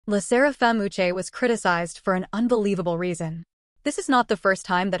SSERAFIM Eunchae was criticized for an unbelievable reason. This is not the first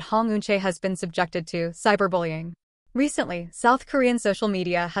time that Eunchae has been subjected to cyberbullying. Recently, South Korean social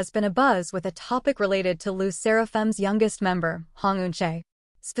media has been abuzz with a topic related to SSERAFIM's youngest member, Eunchae.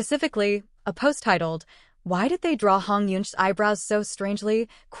 Specifically, a post titled, "Why did they draw Eunchae's eyebrows so strangely?"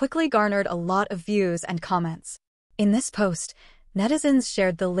 quickly garnered a lot of views and comments. In this post, netizens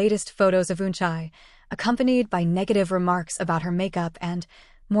shared the latest photos of Eunchae, accompanied by negative remarks about her makeup and,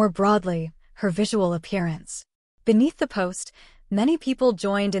 more broadly, her visual appearance. Beneath the post, many people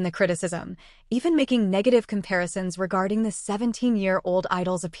joined in the criticism, even making negative comparisons regarding the 17-year-old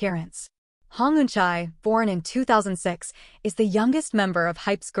idol's appearance. Eunchae, born in 2006, is the youngest member of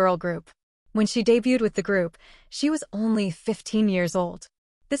HYBE's girl group. When she debuted with the group, she was only 15 years old.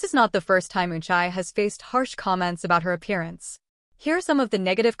 This is not the first time Eunchae has faced harsh comments about her appearance. Here are some of the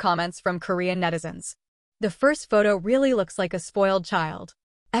negative comments from Korean netizens. "The first photo really looks like a spoiled child.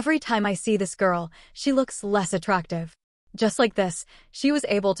 Every time I see this girl, she looks less attractive. Just like this, she was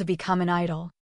able to become an idol.